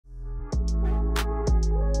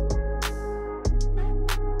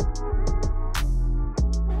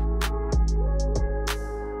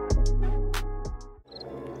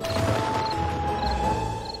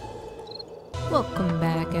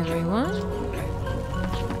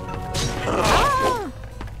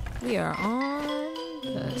we are on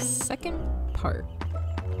the second part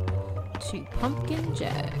to Pumpkin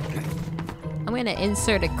Jack. I'm gonna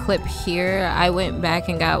insert a clip here. I went back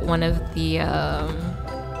and got one of the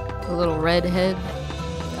little redhead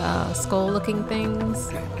skull looking things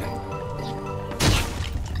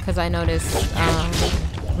because I noticed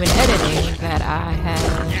when editing that I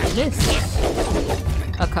had missed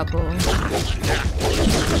a couple.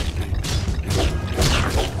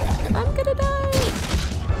 I'm gonna die.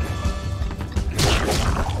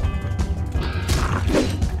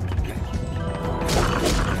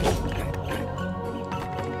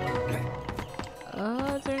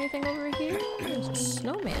 Is there anything over here? There's a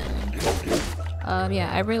snowman.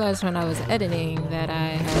 Yeah, I realized when I was editing that I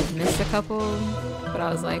had missed a couple, but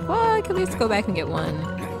I was like, well, I can at least go back and get one.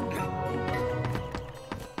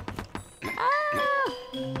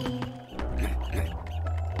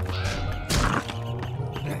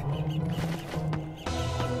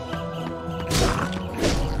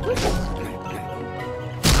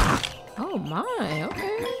 Oh my,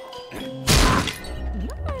 okay.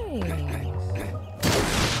 Nice.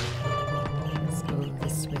 Let's go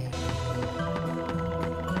this way.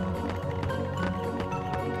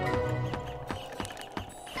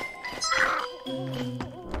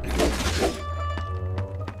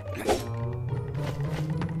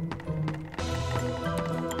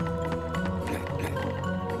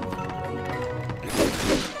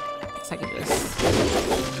 Guess I can just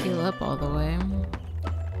heal up all the way.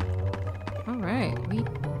 Alright, we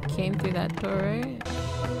came through that door, right?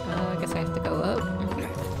 I guess I have to go up.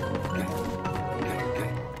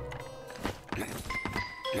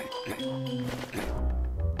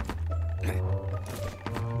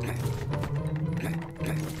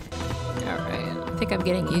 Alright, I think I'm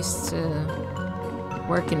getting used to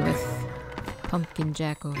working with Pumpkin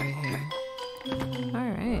Jack over here.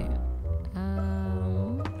 Alright.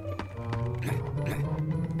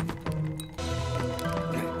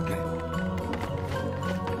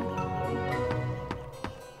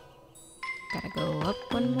 Gotta go up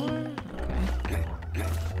one more? Okay.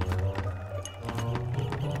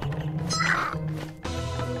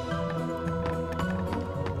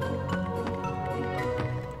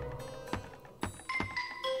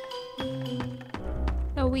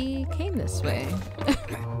 No, we came this way.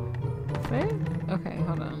 Right? Okay,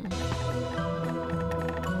 hold on.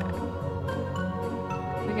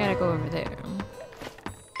 We gotta go over there.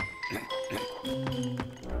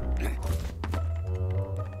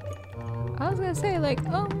 I was gonna say, like,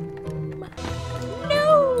 no!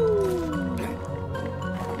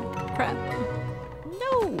 Crap.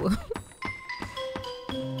 No!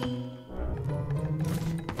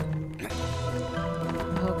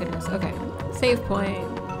 Oh goodness, okay. Save point.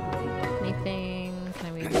 Anything? Can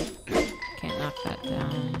I maybe... Can't knock that down.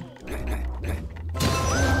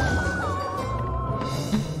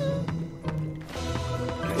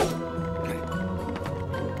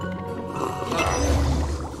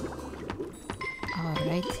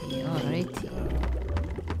 Alrighty.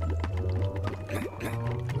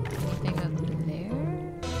 Anything up there?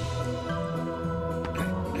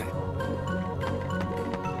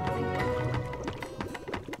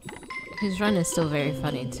 His run is still very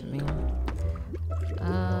funny to me.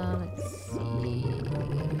 Let's see.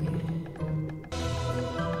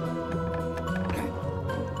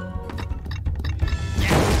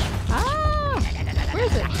 Where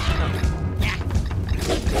is it? Oh.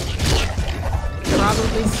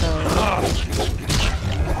 Probably so.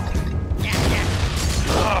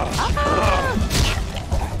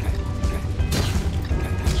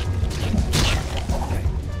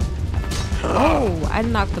 Oh, I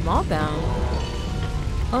knocked them all down.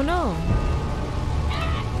 Oh no.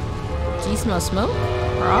 Do you smell smoke?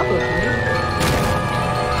 Probably.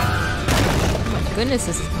 Oh my goodness,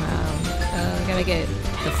 this is loud. Gotta get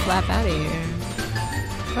the flap out of here.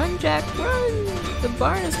 Run, Jack, run! The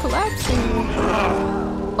barn is collapsing.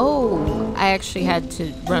 Oh, I actually had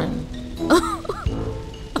to run.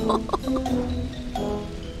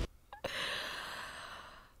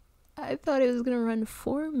 I thought it was gonna run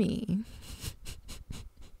for me.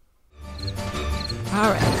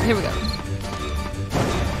 Alright, here we go.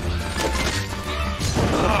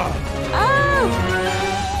 Ah!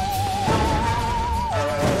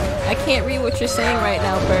 I can't read what you're saying right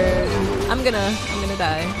now, bird. I'm gonna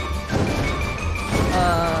die.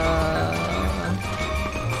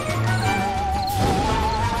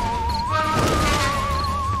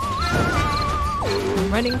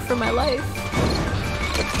 I'm running for my life.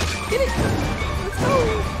 Get it! Let's go!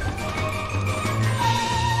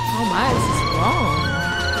 Oh my, this is long.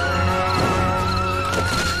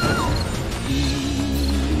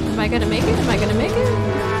 Am I gonna make it? Am I gonna make it?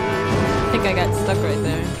 think I got stuck right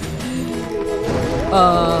there.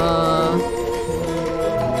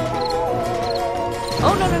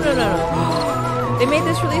 Oh, no, no, no, no, no. They made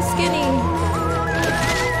this really skinny.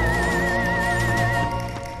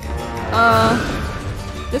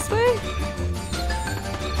 This way?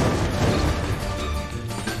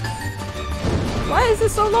 Why is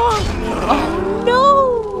this so long? Oh, no!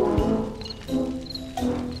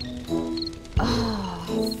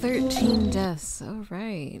 Oh, 13 deaths. All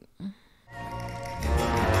right.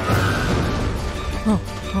 Oh,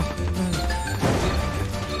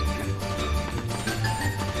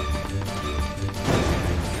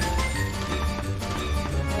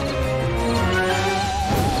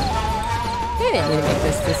 They didn't need to make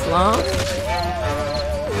this long.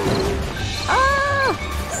 Ah!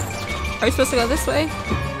 Are we supposed to go this way?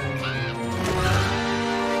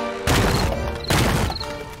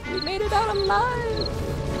 We made it out alive.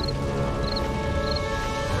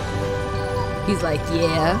 He's like,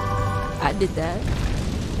 yeah, I did that.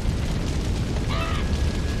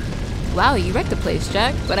 Wow, you wrecked the place,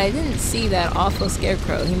 Jack, but I didn't see that awful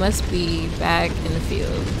scarecrow. He must be back in the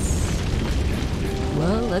fields.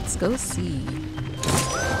 Well, let's go see.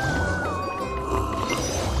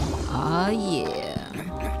 Ah, yeah.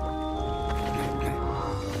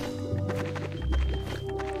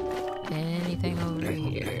 Anything over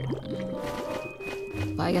here?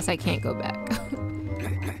 Well, I guess I can't go back.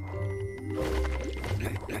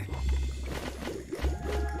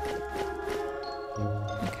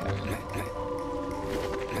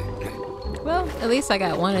 Well, at least I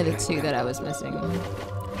got one of the two that I was missing.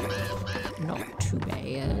 Not too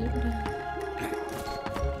bad.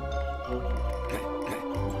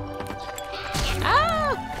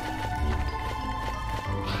 Ah!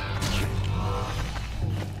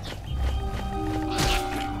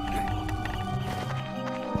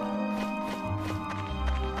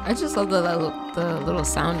 I just love the little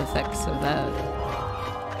sound effects of that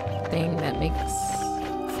thing that makes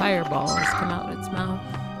fireballs come out of its mouth.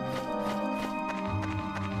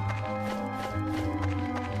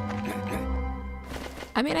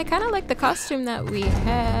 I mean, I kind of like the costume that we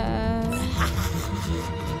have.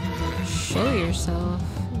 Show yourself.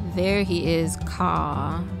 There he is,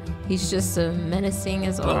 𝘏. He's just as menacing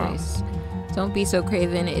as always. Don't be so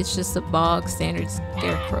craven, it's just a bog standard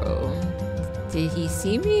scarecrow. Did he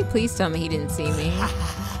see me? Please tell me he didn't see me.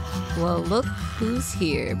 Well, look who's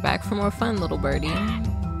here. Back for more fun, little birdie.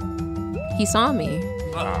 He saw me.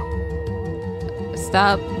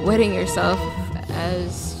 Stop wetting yourself.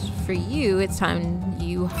 As for you, it's time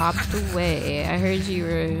you hopped away. I heard you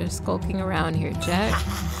were skulking around here, Jack.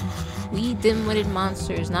 We dim-witted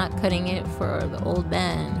monsters not cutting it for the old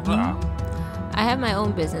man. I have my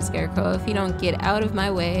own business, Scarecrow. If you don't get out of my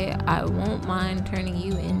way, I won't mind turning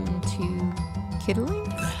you into kiddling.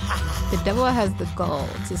 The devil has the gall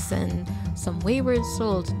to send some wayward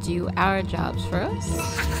soul to do our jobs for us.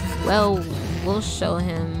 Well, we'll show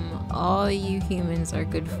him all you humans are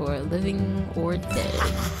good for, living or dead.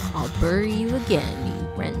 I'll bury you again, you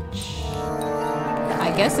wrench.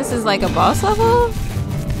 I guess this is like a boss level?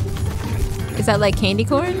 Is that like candy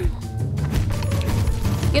corn?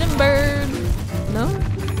 Get him, bird! No?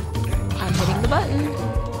 I'm hitting the button.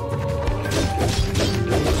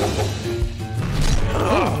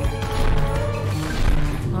 Oh.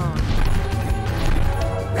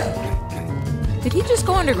 Did he just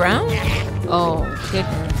go underground? Oh,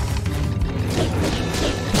 goodness.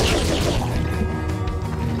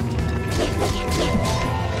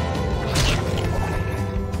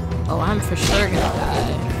 Oh, I'm for sure gonna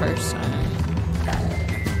die first time.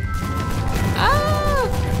 Ah!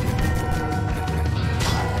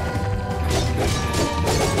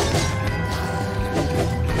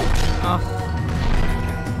 Oh.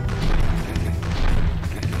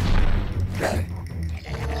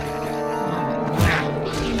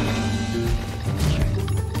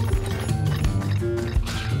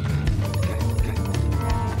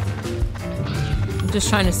 I'm just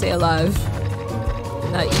trying to stay alive.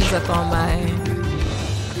 Not use up all my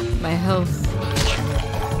health.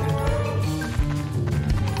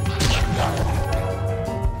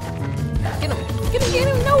 Get him! Get him! Get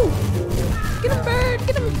him! No! Get him, bird!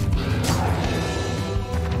 Get him!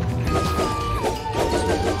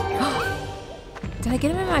 Did I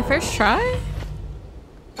get him in my first try?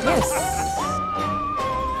 Yes.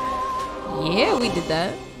 Yeah, we did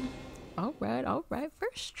that. All right.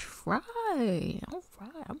 First try. All right.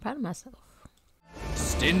 I'm proud of myself.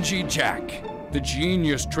 Stingy Jack, the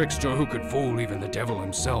genius trickster who could fool even the devil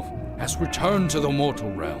himself, has returned to the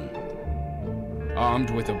mortal realm. Armed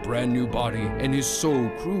with a brand new body and his soul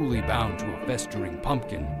cruelly bound to a festering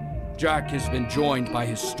pumpkin, Jack has been joined by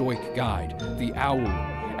his stoic guide, the owl,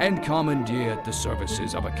 and commandeered the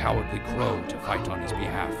services of a cowardly crow to fight on his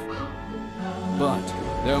behalf. But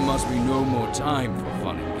there must be no more time for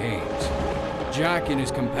fun and games. Jack and his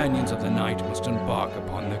companions of the night must embark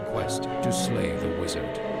upon their quest to slay the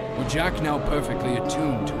wizard. With Jack now perfectly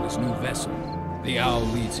attuned to his new vessel, the owl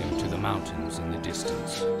leads him to the mountains in the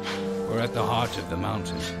distance. For at the heart of the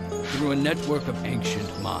mountain, through a network of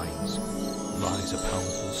ancient mines, lies a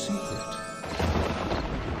powerful secret.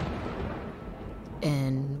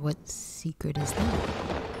 And what secret is that?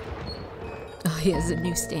 Oh, he has a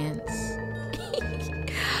new stance.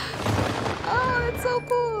 Oh, it's so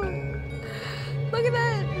cool. Look at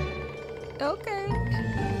that. Okay.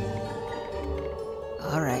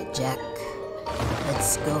 All right, Jack.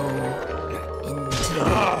 Let's go into the...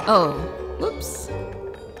 Oh, whoops.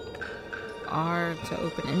 R to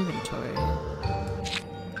open inventory.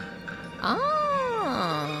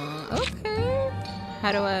 Ah, okay.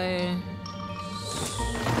 How do I...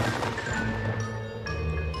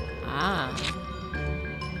 Ah.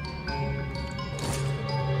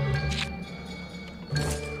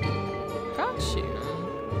 Got you.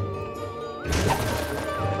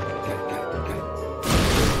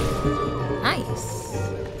 Nice.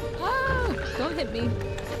 Ah, don't hit me.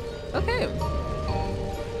 Okay.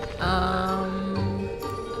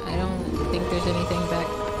 I don't think there's anything back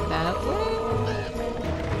that way.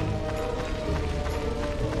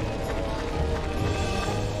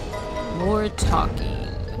 More talking.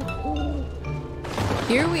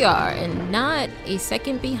 Here we are, and not a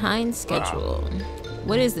second behind schedule.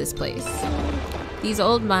 What is this place? These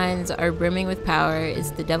old mines are brimming with power.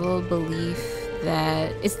 It's the devil's belief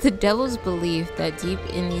that deep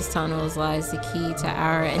in these tunnels lies the key to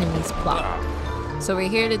our enemy's plot. So we're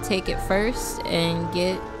here to take it first and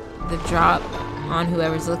get the drop on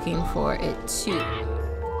whoever's looking for it too.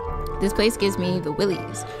 This place gives me the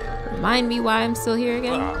willies. Remind me why I'm still here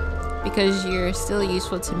again? Because you're still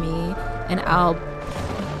useful to me, and I'll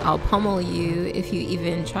pummel you if you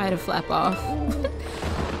even try to flap off.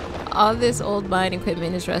 All this old mine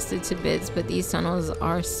equipment is rusted to bits, but these tunnels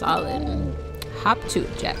are solid. Hop to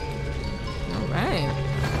it, Jack. All right.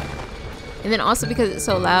 And then also because it's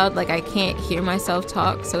so loud, like I can't hear myself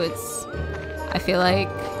talk, so it's, I feel like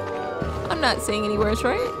I'm not saying any words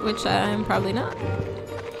right, which I'm probably not.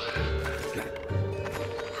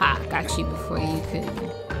 Ha, got you before you could,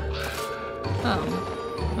 oh,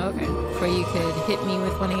 okay. Before you could hit me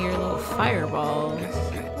with one of your little fireballs.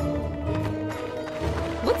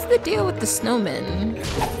 What's the deal with the snowmen?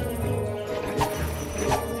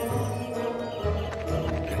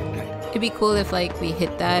 It'd be cool if like we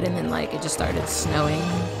hit that and then like it just started snowing.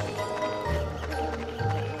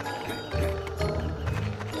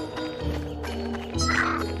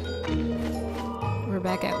 We're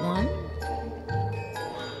back at 1.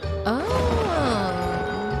 Oh.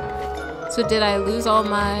 So did I lose all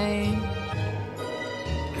my...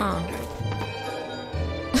 Huh.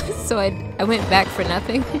 So I went back for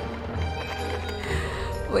nothing?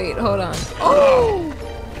 Wait, hold on. Oh!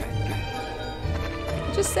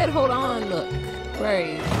 Just said hold on, look. Where are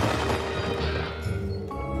you?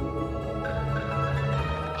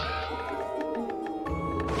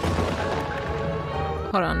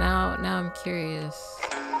 Hold on, now I'm curious.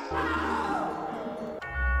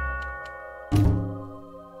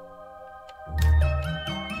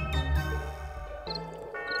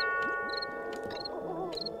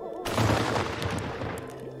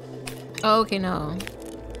 Oh, okay, no.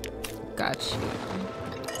 Got you.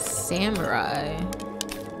 Samurai.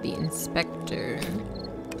 The inspector.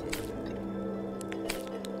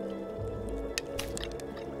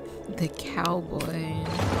 The cowboy.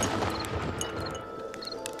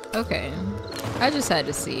 Okay. I just had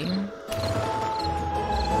to see.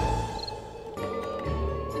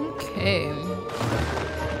 Okay.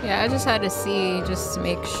 Yeah, I just had to see just to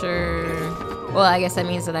make sure. Well, I guess that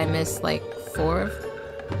means that I missed like four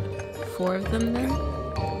of them then.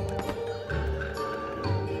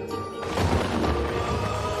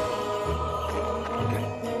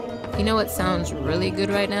 You know what sounds really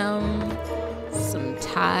good right now? Some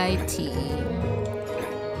Thai tea.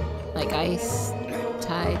 Like iced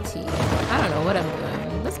Thai tea. I don't know what I'm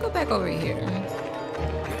doing. Let's go back over here.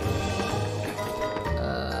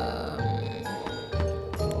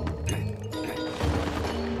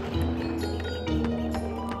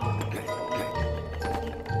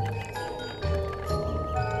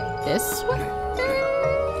 This one?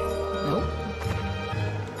 Nope.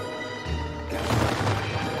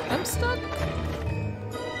 I'm stuck.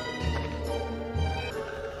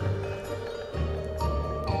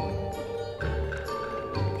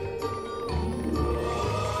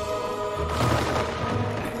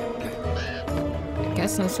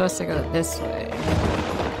 guess I'm supposed to go this way.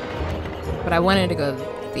 But I wanted to go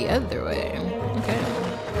the other way. Okay.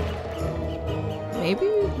 Maybe?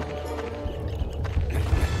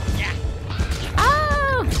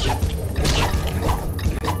 Ah!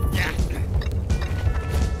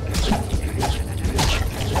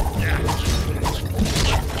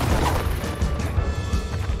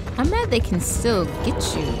 I'm mad they can still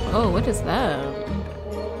get you. Oh, what is that?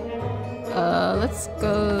 Let's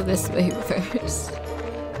go this way first.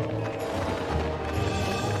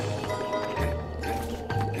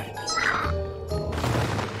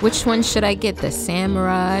 Which one should I get? The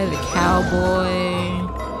samurai, the cowboy?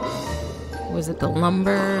 Was it the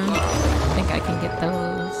lumber? I think I can get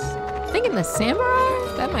those. I'm thinking the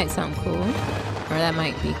samurai? That might sound cool. Or that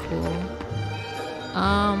might be cool.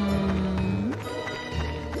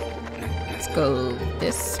 Let's go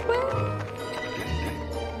this way.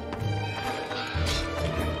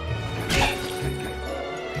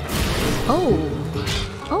 Oh.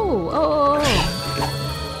 Oh.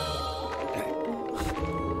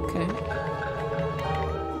 Okay.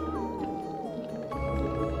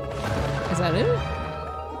 Is that it?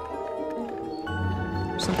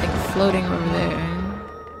 Something floating over there.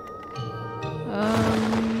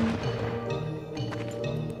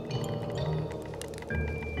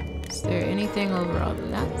 Is there anything over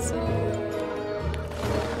on that side?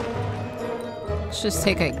 Let's just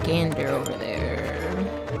take a gander over there.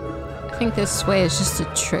 I think this way is just a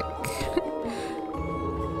trick.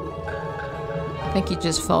 I think you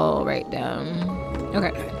just fall right down.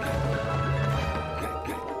 Okay.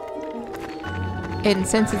 And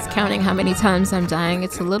since it's counting how many times I'm dying,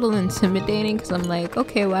 it's a little intimidating because I'm like,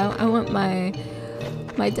 okay, well, I want my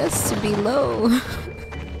deaths to be low.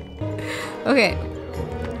 Okay.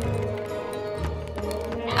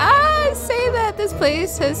 I say that this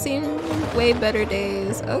place has seen way better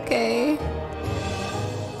days. Okay.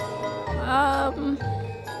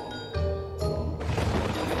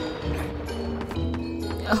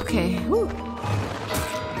 Okay. Whew.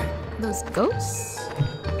 Those ghosts?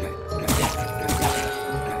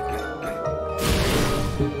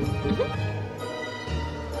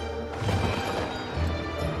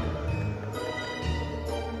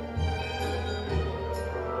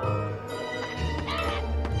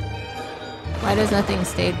 Why does nothing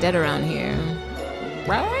stay dead around here?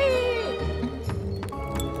 Right?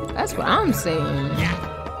 That's what I'm saying.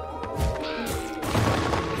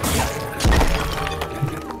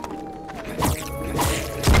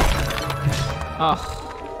 Oh.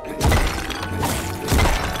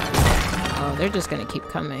 Oh, they're just gonna keep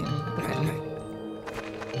coming. Okay.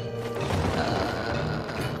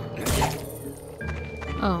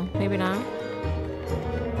 Oh, maybe not.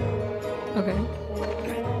 Okay.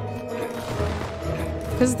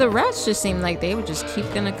 Because the rats just seem like they would just keep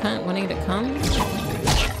wanting to come.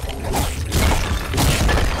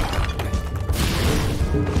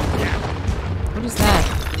 What is that?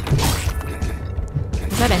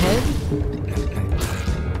 Is that a head?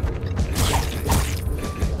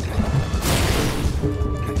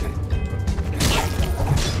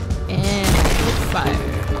 And fire.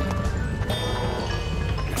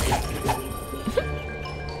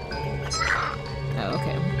 Oh,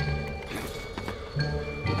 okay.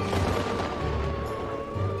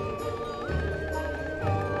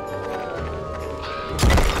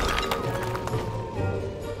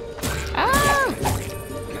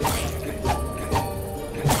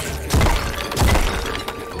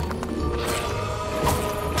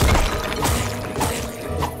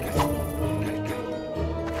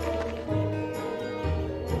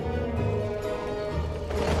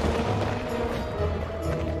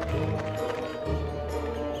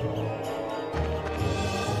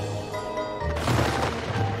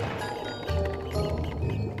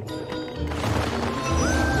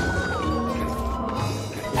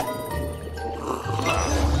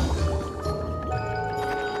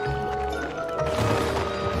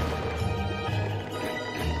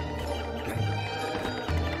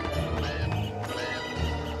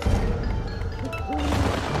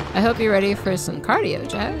 I hope you're ready for some cardio,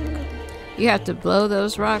 Jack. You have to blow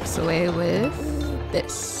those rocks away with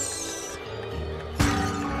this.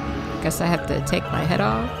 Guess I have to take my head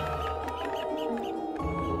off.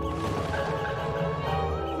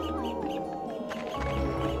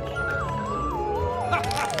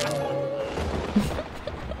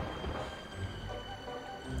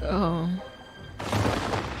 Oh.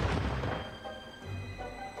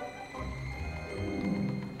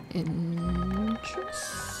 Interesting.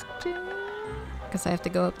 Guess I have to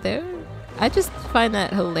go up there. I just find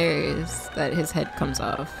that hilarious that his head comes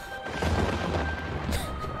off.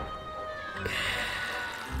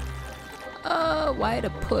 Why to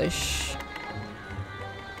push?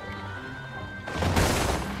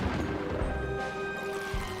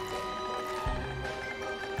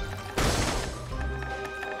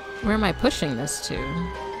 Where am I pushing this to?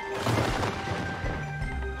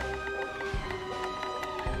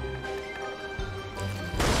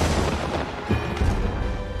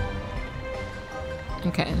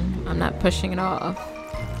 Okay, I'm not pushing it off.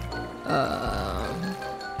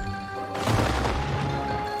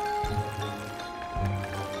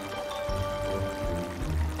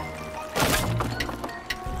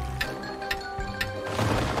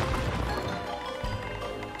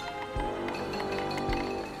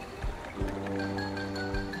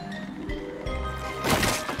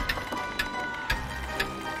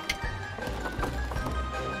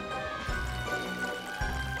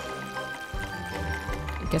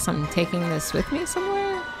 Guess I'm taking this with me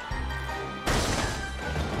somewhere?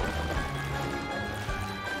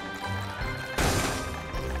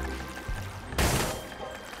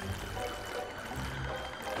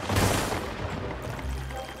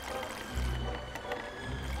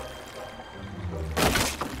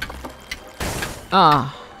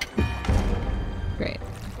 Ah. Great.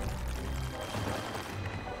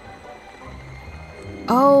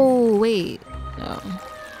 Oh, wait. No.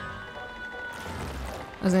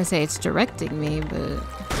 I was gonna say it's directing me, but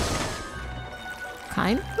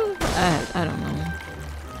kind of? I don't know.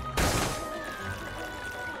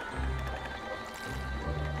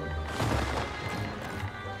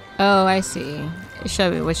 Oh, I see. It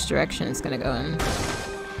showed me which direction it's gonna go in.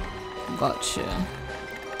 Gotcha.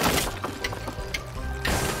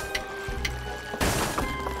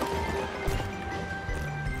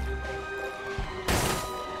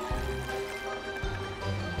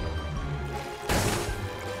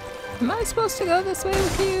 Am I supposed to go this way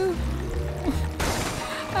with you?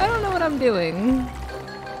 I don't know what I'm doing.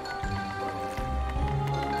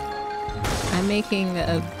 I'm making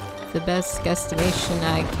the best guesstimation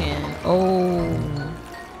I can. Oh,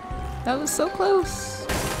 that was so close.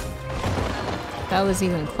 That was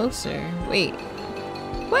even closer. Wait,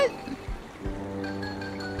 what?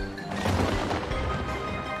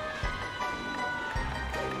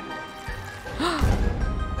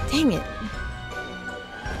 Dang it.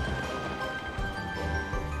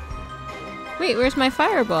 Wait, where's my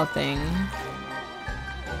fireball thing?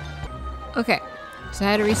 Okay, so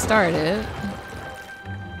I had to restart it.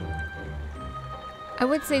 I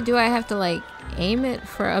would say, do I have to like aim it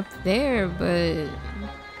for up there, but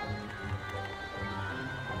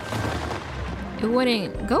it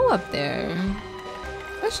wouldn't go up there.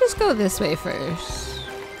 Let's just go this way first.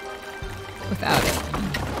 Without it.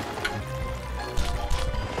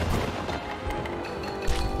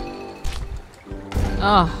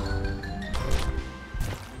 Oh.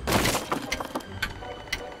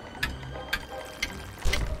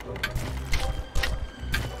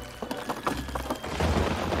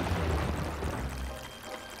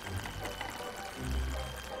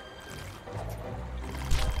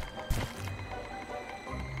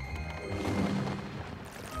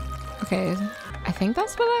 Okay, I think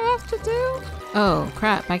that's what I have to do. Oh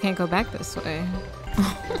crap, I can't go back this way.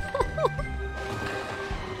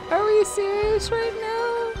 Are we serious right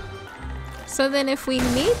now? So then if we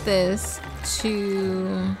need this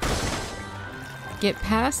to get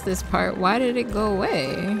past this part, why did it go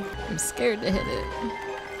away? I'm scared to hit it.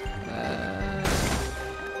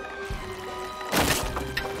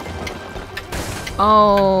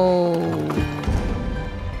 Oh.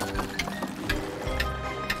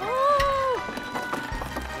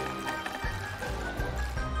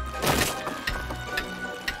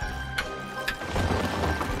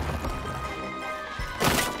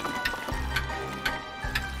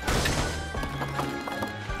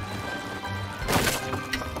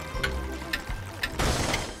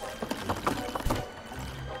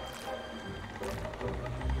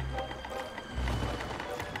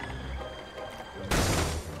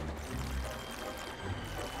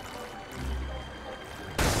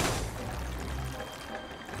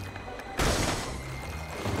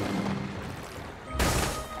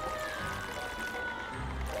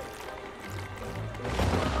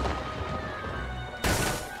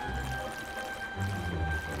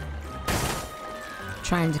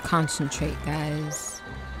 Trying to concentrate, guys.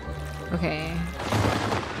 Okay.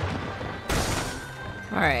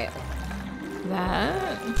 Alright.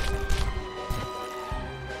 That.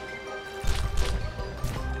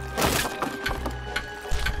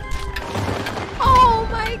 Oh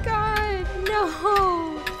my god!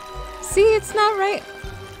 No! See, it's not right.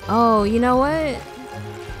 Oh, you know what?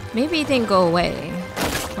 Maybe it didn't go away.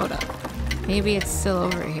 Hold up. Maybe it's still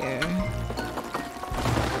over here.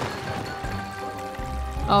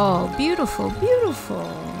 Oh, beautiful, beautiful.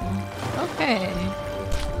 Okay.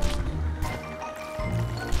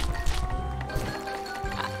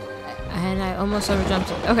 And I almost overjumped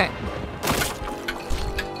it. Okay.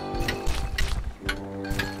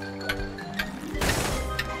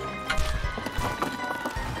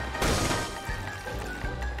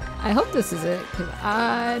 I hope this is it, because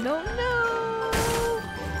I don't know.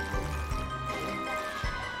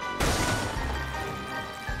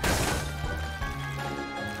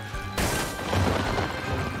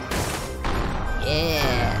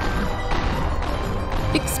 Yeah.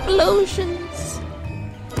 Explosions.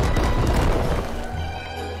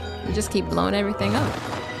 You just keep blowing everything up.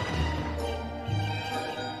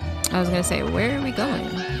 I was gonna say, where are we going?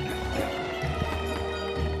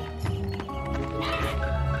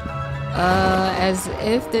 As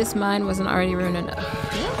if this mine wasn't already ruined enough.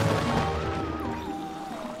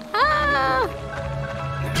 Ah!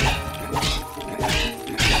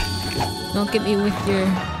 Don't get me with your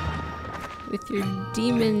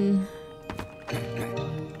demon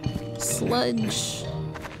sludge.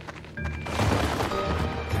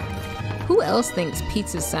 Who else thinks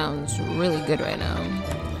pizza sounds really good right now?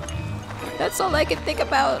 That's all I can think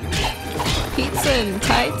about. Pizza and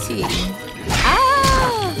Thai tea. Ah!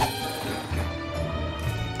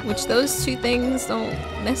 Which those two things don't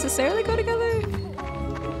necessarily go together.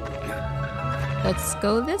 Let's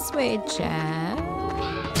go this way, Chad.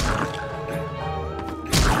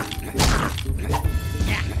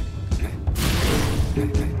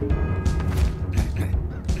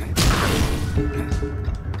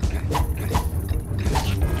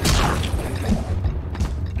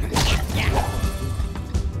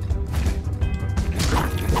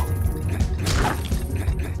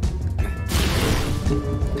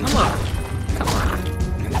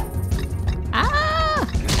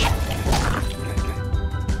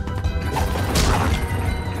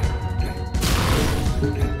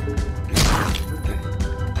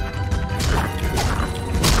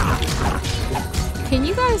 Can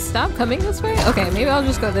you guys stop coming this way? Okay, maybe I'll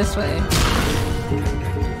just go this way.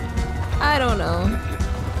 I don't know.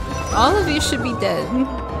 All of you should be dead.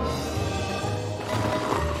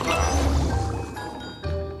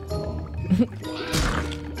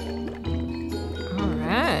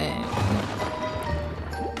 Alright.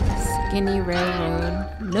 Skinny railroad.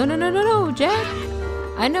 No, Jack!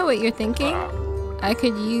 I know what you're thinking. I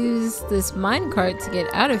could use this minecart to get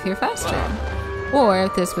out of here faster. Or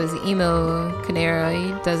if this was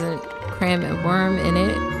𝘠𝘠𝘠𝘁 doesn't cram a worm in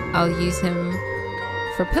it, I'll use him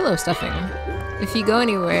for pillow stuffing. If you go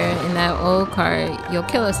anywhere in that old cart, you'll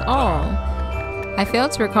kill us all. I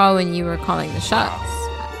failed to recall when you were calling the shots.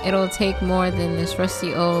 It'll take more than this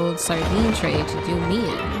rusty old sardine tray to do me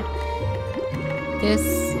in. This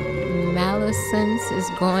malfeasance is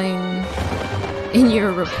going in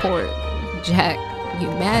your report, Jack, you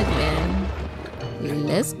madman.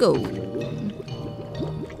 Let's go.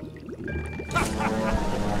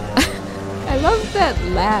 I love that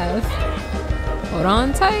laugh. Hold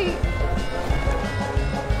on tight.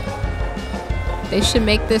 They should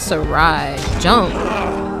make this a ride. Jump.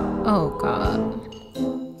 Oh god.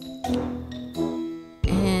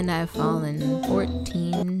 And I've fallen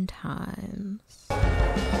 14 times.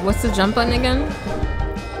 What's the jump button again?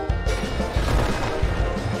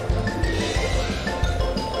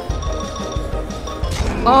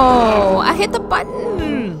 Oh, I hit the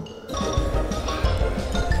button.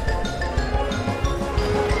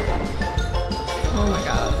 Oh my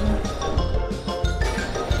god.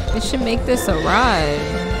 They should make this a ride.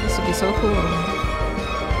 This would be so cool.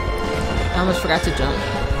 I almost forgot to jump.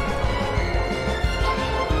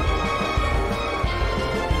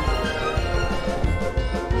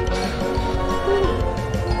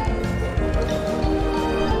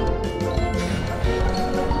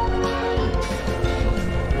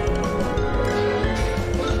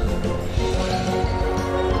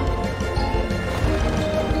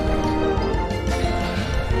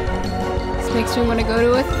 Makes me want to go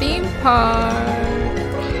to a theme park.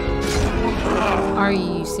 Are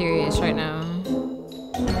you serious right now?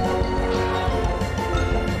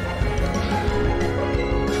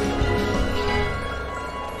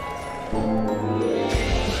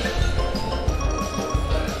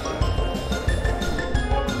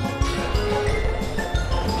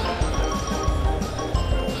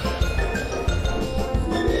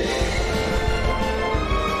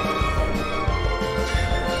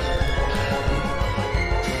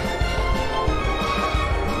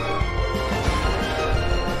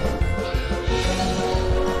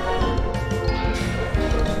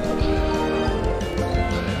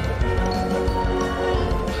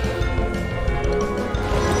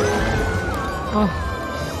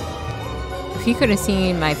 If you could have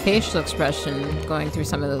seen my facial expression going through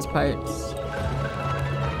some of those parts.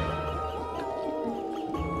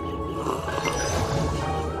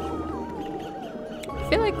 I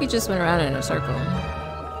feel like we just went around in a circle.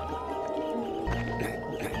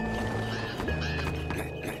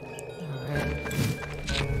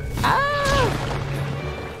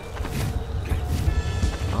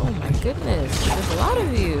 Goodness, there's a lot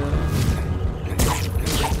of you.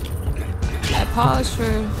 I paused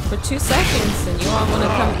for 2 seconds and you all want to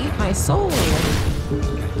come eat my soul.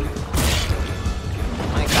 Oh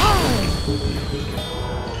my god.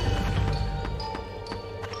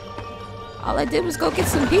 All I did was go get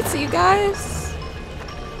some pizza, you guys.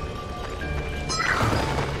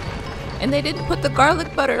 And they didn't put the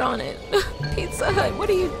garlic butter on it. Pizza Hut, what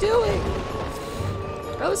are you doing?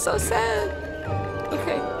 That was so sad.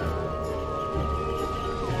 Okay.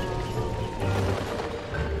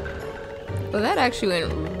 Well, that actually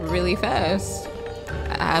went really fast.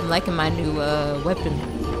 I'm liking my new weapon.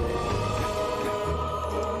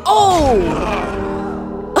 Oh!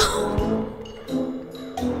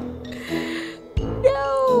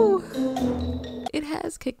 No! It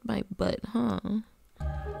has kicked my butt, huh?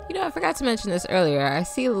 You know, I forgot to mention this earlier. I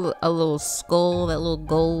see a little skull, that little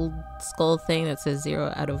gold skull thing that says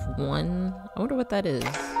 0 out of 1. I wonder what that is.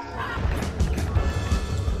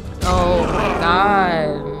 Oh my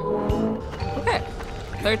god. Okay,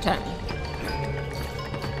 3rd time.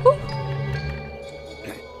 Woo.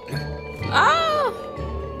 Ah!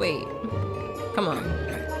 Wait. Come on.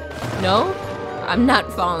 No? I'm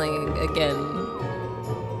not falling again.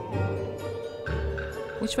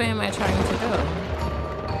 Which way am I trying to go?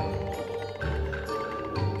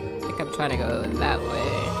 I think I'm trying to go that way.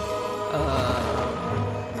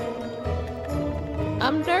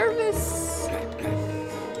 I'm nervous.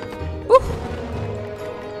 Woo.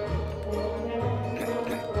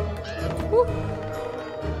 Woo.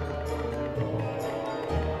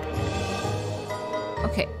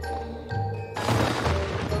 Okay.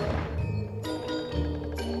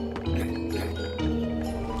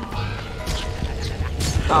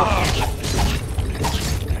 Oh.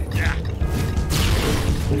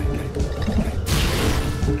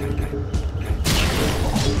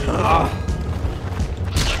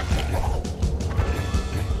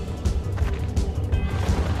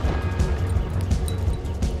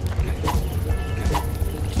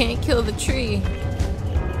 Can't kill the tree.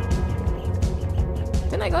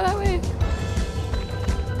 Didn't I go that way?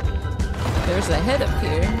 There's a head up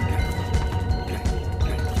here.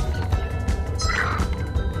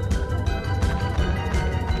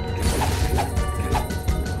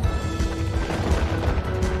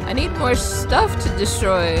 I need more stuff to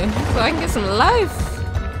destroy so I can get some life.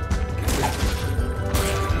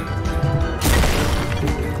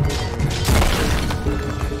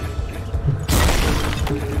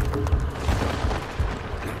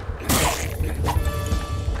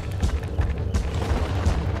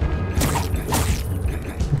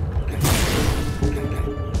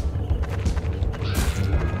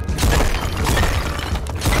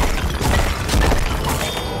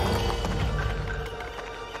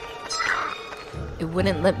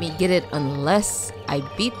 Wouldn't let me get it unless I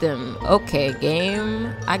beat them. Okay,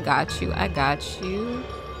 game. I got you. I got you.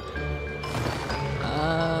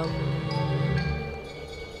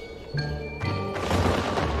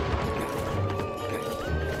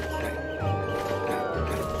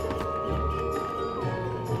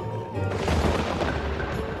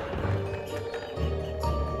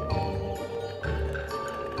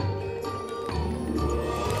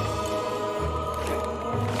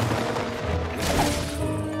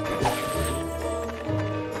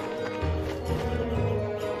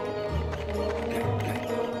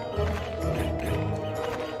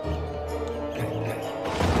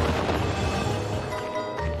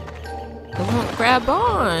 Grab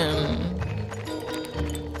on.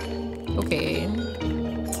 Okay.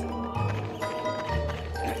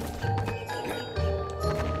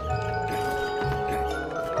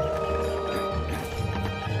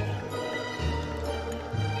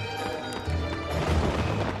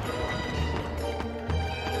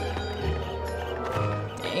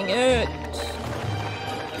 Dang it.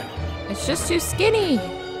 It's just too skinny.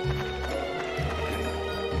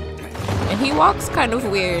 And he walks kind of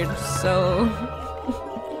weird, so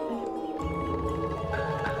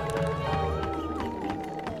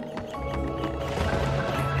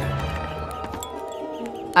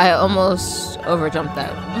I almost overjumped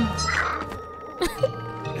that.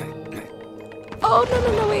 Oh,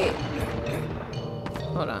 no, wait.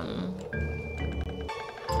 Hold on.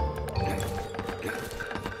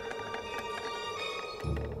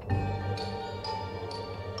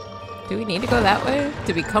 Do we need to go that way?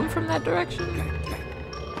 Did we come from that direction?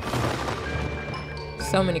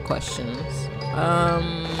 So many questions.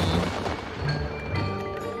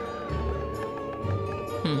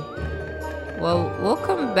 Well, we'll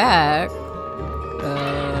come back.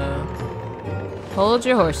 Hold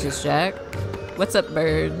your horses, Jack. What's up,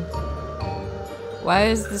 bird? Why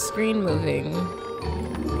is the screen moving?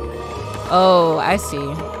 Oh, I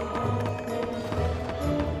see.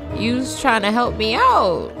 You's trying to help me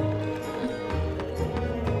out.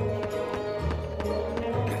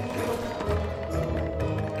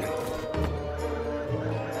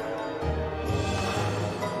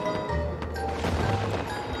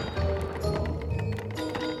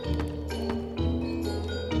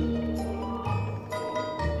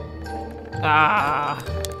 Ah.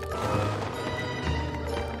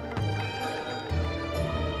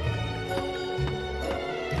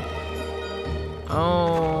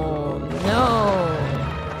 Oh no.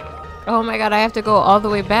 Oh my god, I have to go all the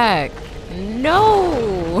way back.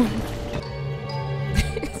 No.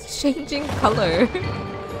 It's changing color.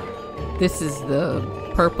 This is the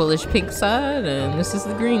purplish pink side and this is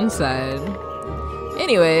the green side.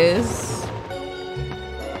 Anyways.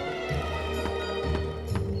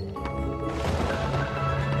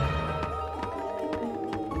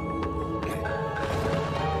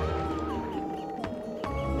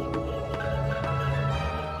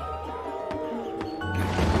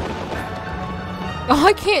 Oh,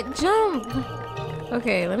 I can't jump.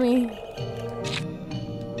 Okay, let me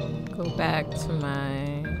go back to my...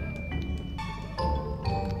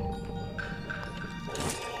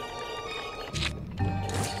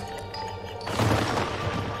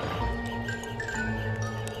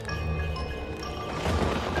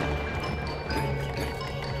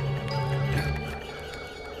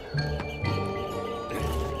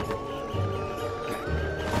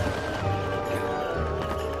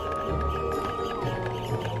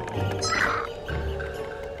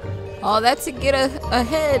 Oh, that's to get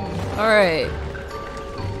ahead. All right.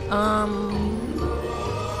 I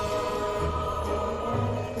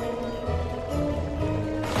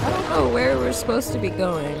don't know where we're supposed to be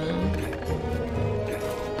going.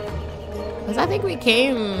 Cause I think we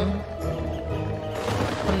came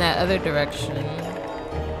from that other direction.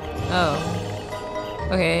 Oh.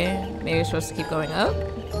 Okay. Maybe we're supposed to keep going up.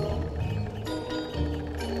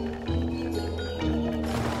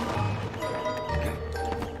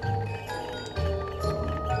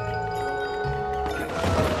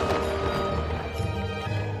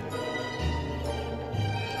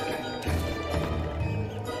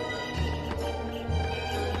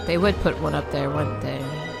 They would put one up there, wouldn't they?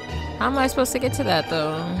 How am I supposed to get to that,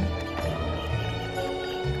 though?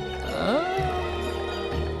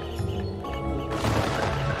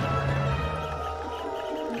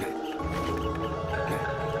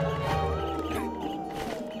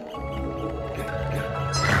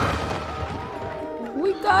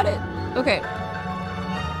 We got it! Okay.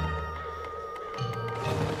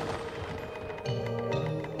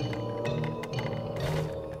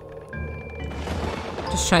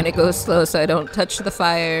 Just trying to go slow so I don't touch the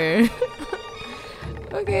fire.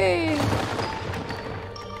 Okay.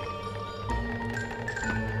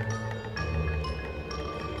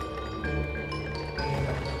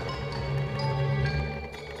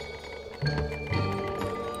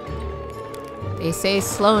 They say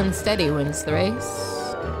slow and steady wins the race.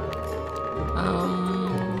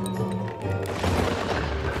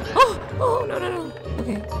 Oh, no.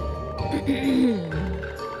 Okay.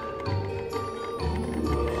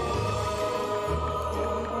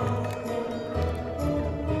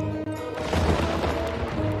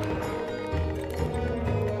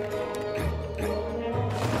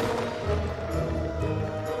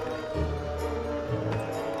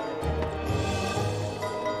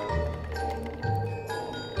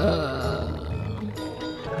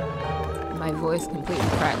 My voice completely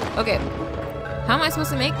cracked. Okay. How am I supposed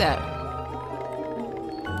to make that?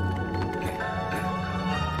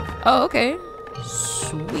 Oh, okay.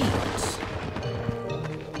 Sweet.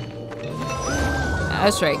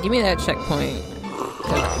 That's right. Give me that checkpoint.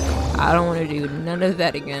 I don't want to do none of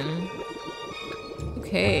that again.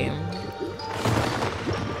 Okay.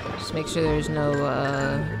 Just make sure there's no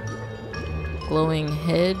glowing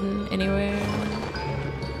head anywhere.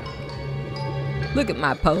 Look at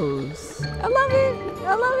my pose. I love it.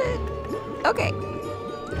 I love it. Okay.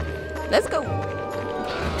 Let's go.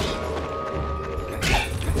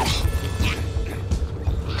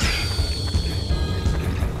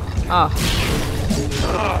 Oh.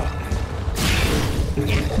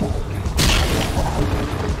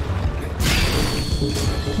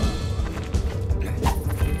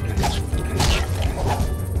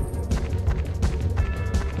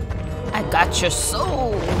 got your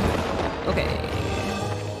soul. Okay.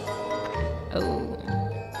 Oh.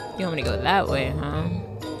 You want me to go that way, huh?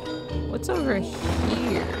 What's over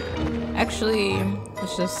here? Actually,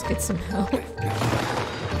 let's just get some help.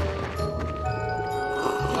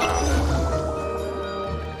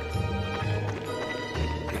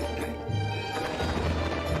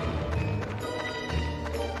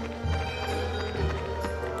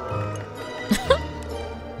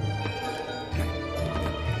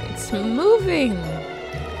 It's moving.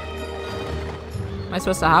 Am I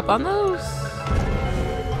supposed to hop on those?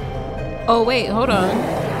 Oh wait, hold on.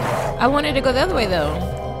 I wanted to go the other way though.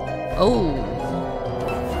 Oh.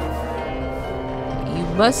 You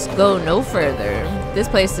must go no further. This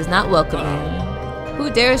place does not welcome you. Who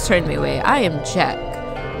dares turn me away? I am Jack,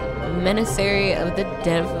 missionary of the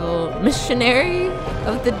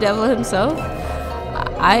devil himself.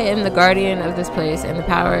 I am the guardian of this place and the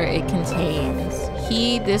power it contains.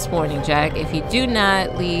 Heed this warning, Jack. If you do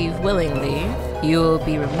not leave willingly, you will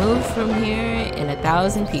be removed from here in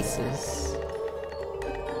 1,000 pieces.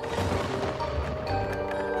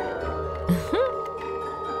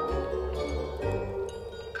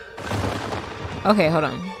 Okay, hold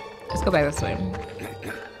on. Let's go back this way.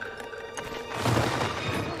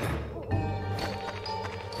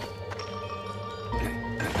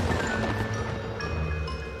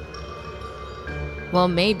 Well,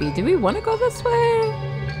 maybe. Do we want to go this way?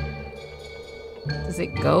 Does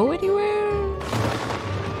it go anywhere?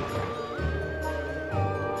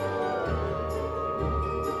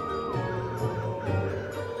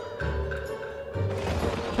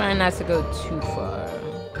 Trying not to go too far.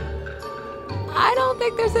 I don't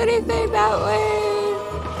think there's anything that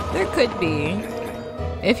way. There could be.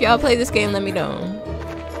 If y'all play this game, let me know.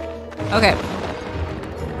 Okay.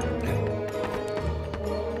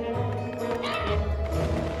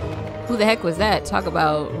 Who the heck was that? Talk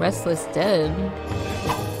about restless dead.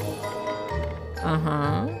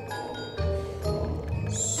 Uh-huh.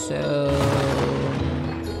 So...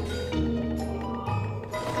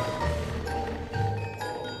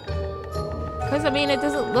 Because, I mean, it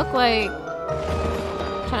doesn't look like...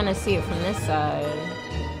 I'm trying to see it from this side.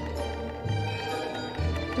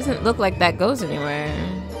 It doesn't look like that goes anywhere.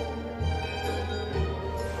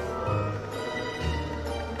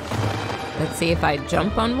 Let's see if I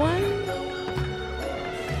jump on one.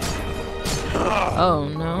 Oh,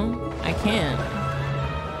 no. I can't.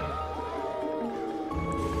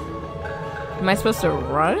 Am I supposed to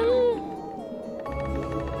run?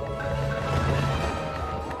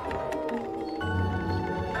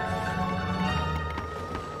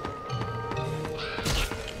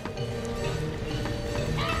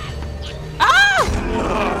 Ah!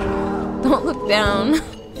 Don't look down.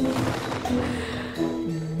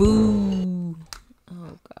 Boo.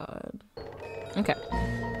 Oh, God. Okay.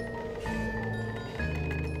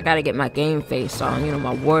 I gotta get my game face on, you know,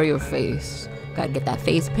 my warrior face. Gotta get that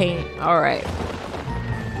face paint. Alright.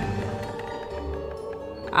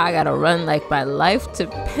 I gotta run like my life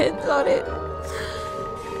depends on it.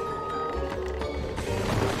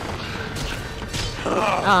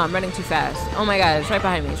 Oh, I'm running too fast. Oh my god, it's right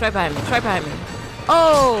behind me. It's right behind me. It's right behind me.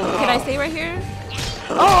 Oh, can I stay right here?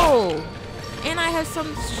 Oh! And I have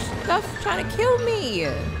some stuff trying to kill me.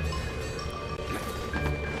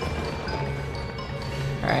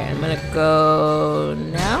 Alright, I'm gonna go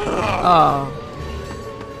now. Oh.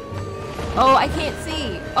 Oh, I can't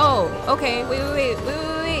see. Oh, okay. Wait.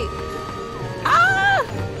 Ah!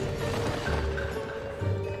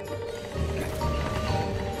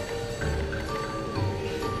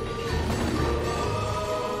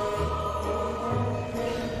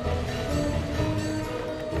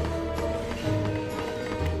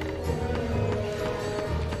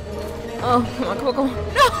 Oh, come on.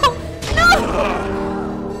 No!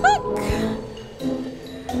 Fuck!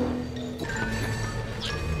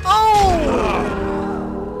 Oh!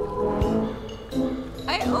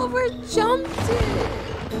 I overjumped it!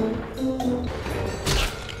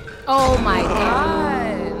 Oh my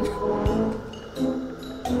god!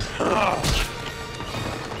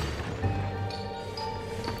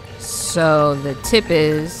 So the tip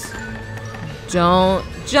is, don't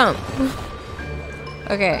jump.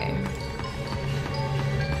 Okay.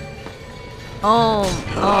 Oh,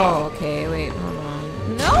 okay, wait, hold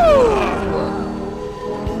on. No!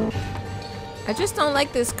 I just don't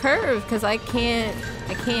like this curve because I can't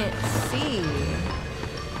see.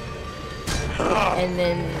 And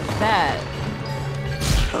then that.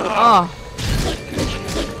 Oh.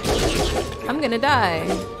 I'm gonna die.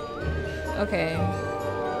 Okay.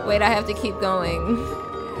 Wait, I have to keep going.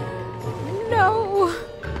 No.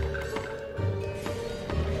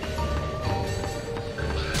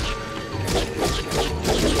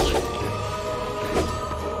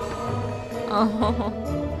 Oh,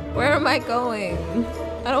 where am I going?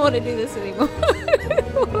 I don't want to do this anymore.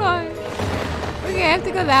 Hold on. Okay, I have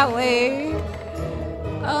to go that way.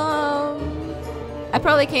 I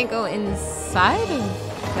probably can't go inside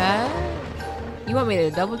of that. You want me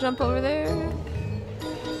to double jump over there?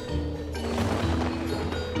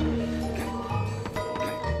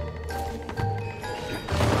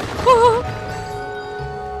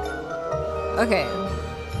 Okay.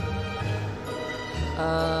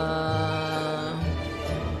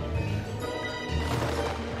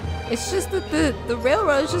 It's just that the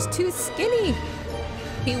railroad is just too skinny.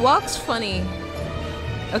 He walks funny.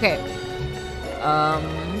 Okay.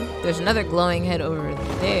 There's another glowing head over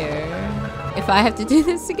there. If I have to do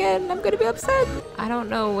this again, I'm gonna be upset. I don't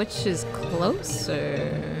know which is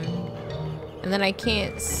closer. And then I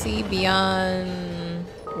can't see beyond.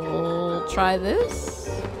 We'll try this.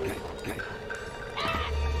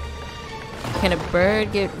 Can a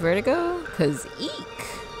bird get vertigo? 'Cause eek.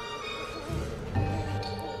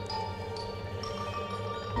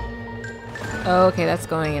 Oh, okay, that's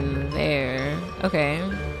going in there. Okay.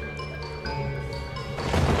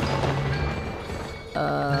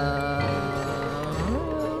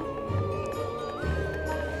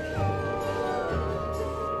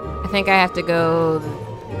 I think I have to go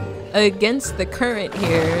against the current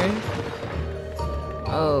here.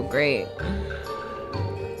 Oh, great.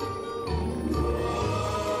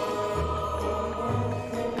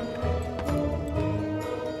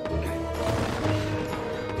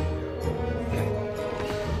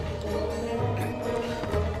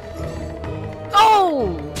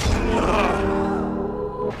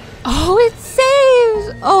 Oh, it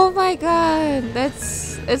saves! Oh my god,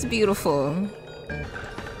 that's beautiful.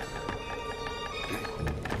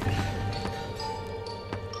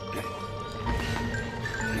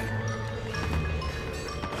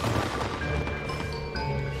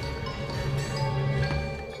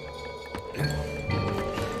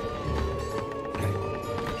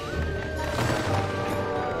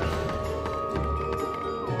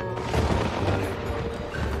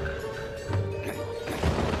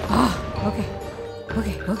 Okay. I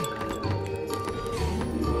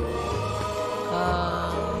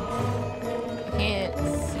can't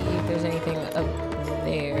see if there's anything up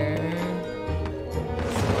there.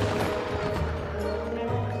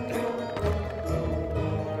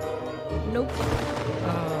 Nope.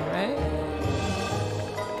 Alright.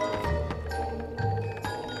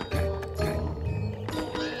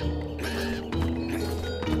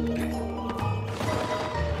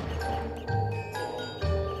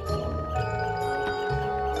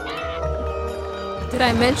 Did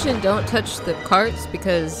I mention don't touch the carts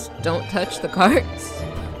because don't touch the carts?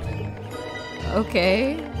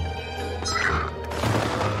 Okay.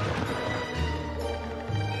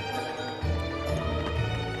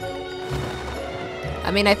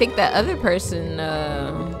 I mean, I think that other person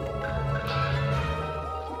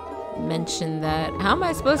mentioned that. How am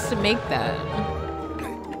I supposed to make that?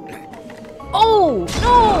 Oh,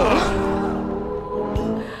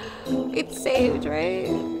 no! It's saved, right?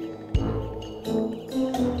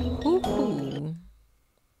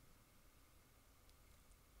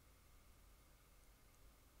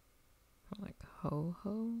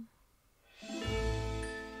 Ho-ho.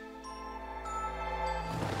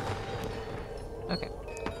 Okay.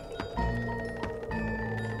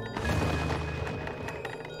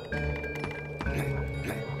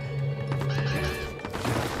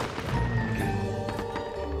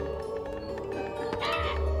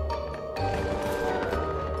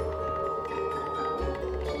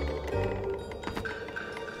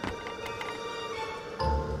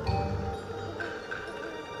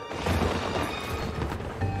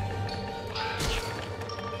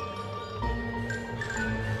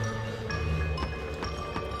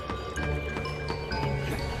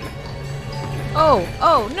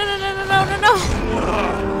 Oh, no.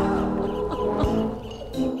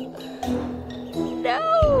 No!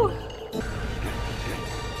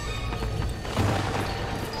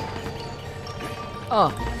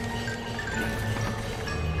 Oh.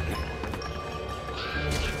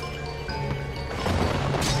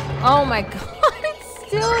 Oh my god, it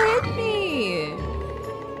still hit me!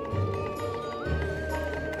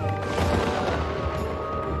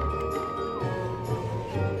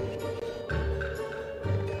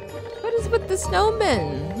 With the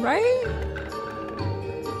snowman, right?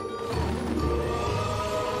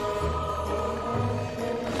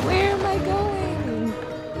 Where am I going?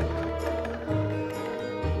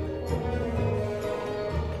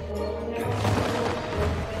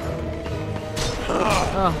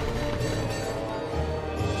 Oh.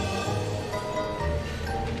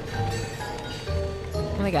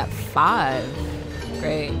 Only got 5.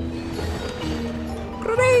 Great.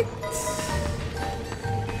 Great.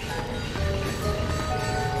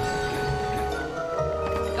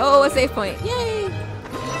 Oh, a save point. Yay.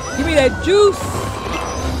 Give me that juice.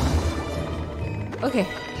 Okay.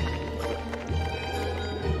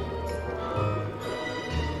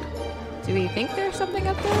 Do we think there's something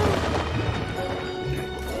up there?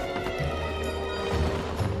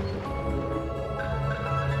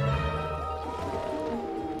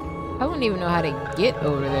 I wouldn't even know how to get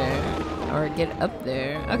over there or get up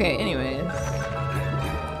there. Okay, anyways.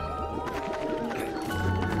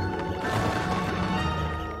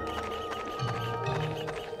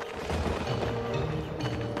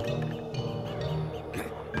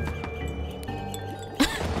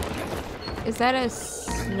 Is that a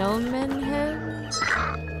snowman head?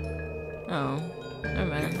 Oh, never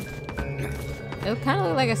mind. It kind of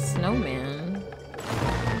look like a snowman.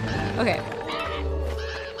 Okay.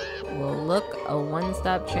 Well, look, a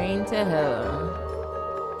one-stop train to hell.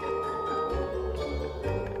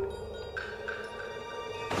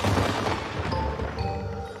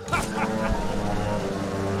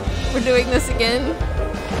 We're doing this again?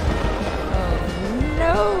 Oh,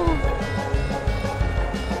 no!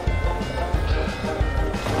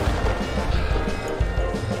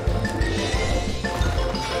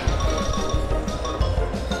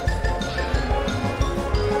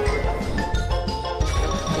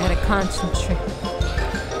 Concentrate.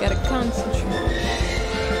 Gotta concentrate.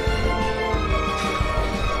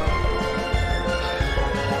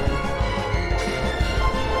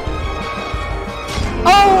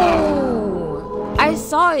 Oh! I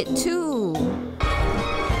saw it too.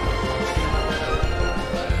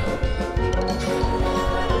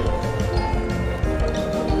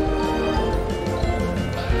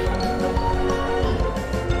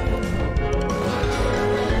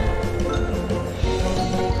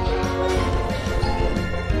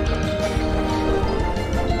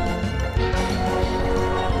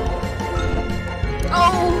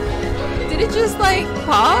 Just like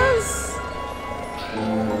pause.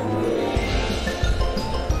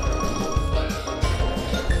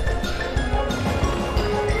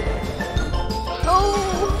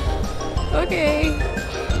 Oh, okay.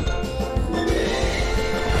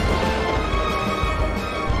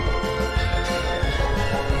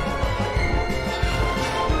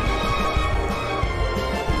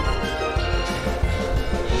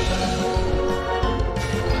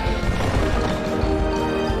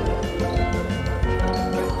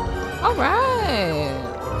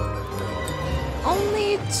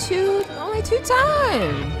 Only two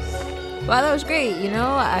times. Wow, that was great. You know,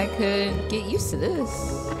 I could get used to this.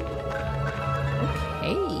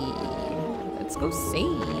 Okay, let's go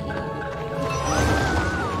save.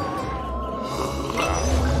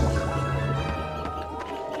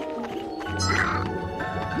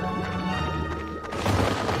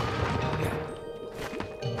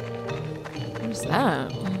 What's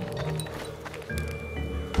that?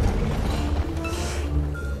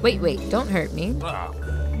 Wait, don't hurt me.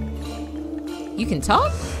 You can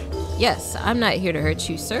talk? Yes, I'm not here to hurt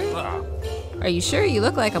you, sir. Are you sure? You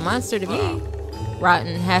look like a monster to me.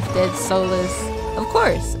 Rotten, half-dead, soulless. Of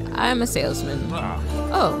course, I'm a salesman.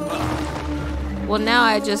 Oh. Well, now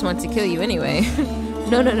I just want to kill you anyway.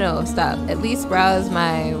 No, stop. At least browse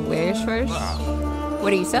my wares first.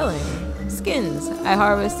 What are you selling? Skins. I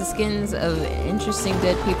harvest the skins of interesting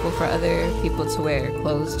dead people for other people to wear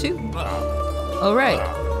clothes too. All right.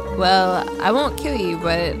 Well, I won't kill you,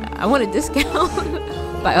 but I want a discount.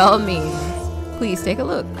 By all means, please take a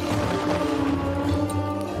look.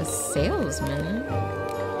 A salesman?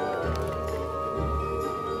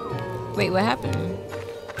 Wait, what happened?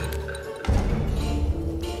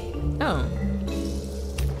 Oh.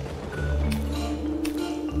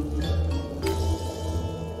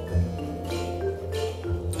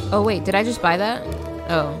 Oh wait, did I just buy that?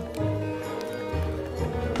 Oh.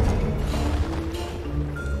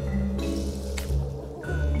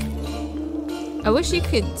 I wish you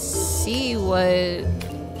could see what...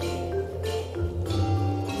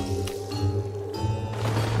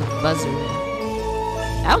 Buzzer.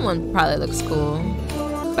 That one probably looks cool.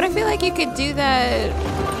 But I feel like you could do that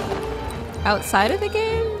outside of the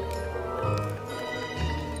game.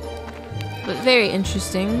 But very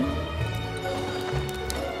interesting.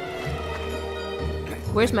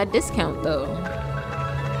 Where's my discount though?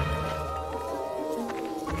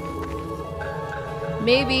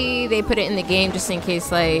 Maybe they put it in the game just in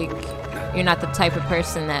case, like, you're not the type of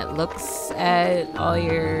person that looks at all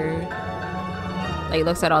your, like,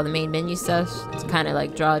 looks at all the main menu stuff to kind of,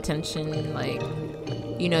 like, draw attention. Like,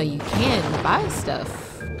 you know, you can buy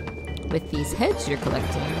stuff with these heads you're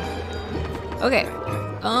collecting. Okay.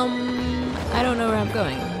 I don't know where I'm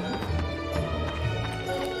going.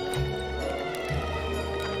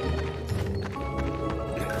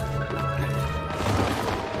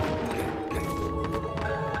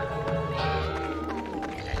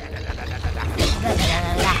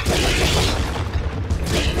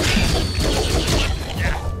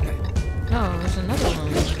 Oh, there's another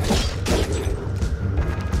one.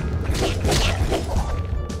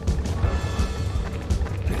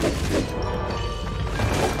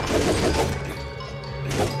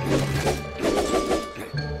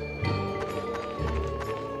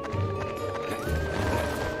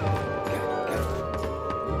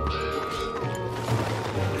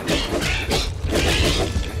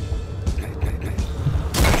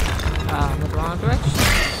 In the wrong direction.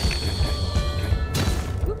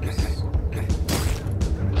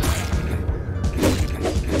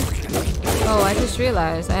 Oh, I just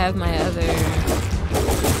realized I have my other...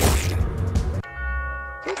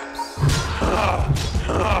 Oops.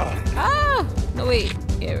 Ah! No, wait.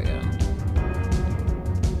 Here we go.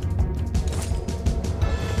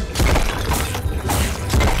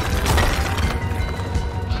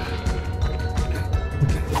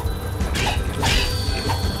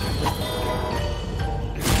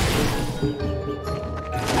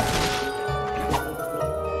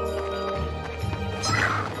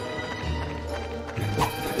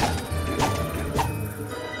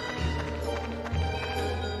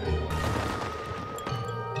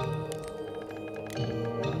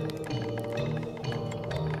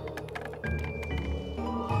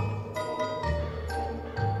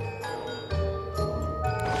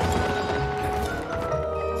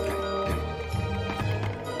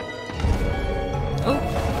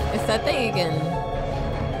 That thing again.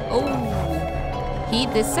 Oh,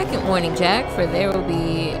 heed this second warning, Jack, for there will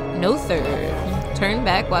be no third. Turn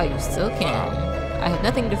back while you still can. I have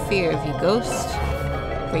nothing to fear of you, ghost.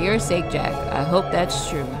 For your sake, Jack, I hope that's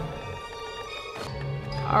true.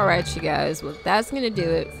 Alright, you guys, well, that's gonna do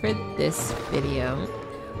it for this video.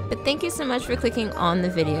 But thank you so much for clicking on the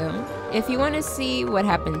video. If you want to see what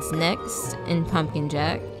happens next in Pumpkin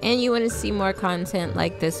Jack, and you want to see more content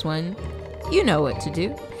like this one, you know what to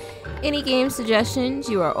do. Any game suggestions,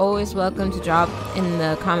 you are always welcome to drop in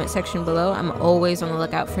the comment section below. I'm always on the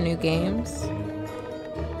lookout for new games.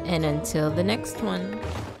 And until the next one.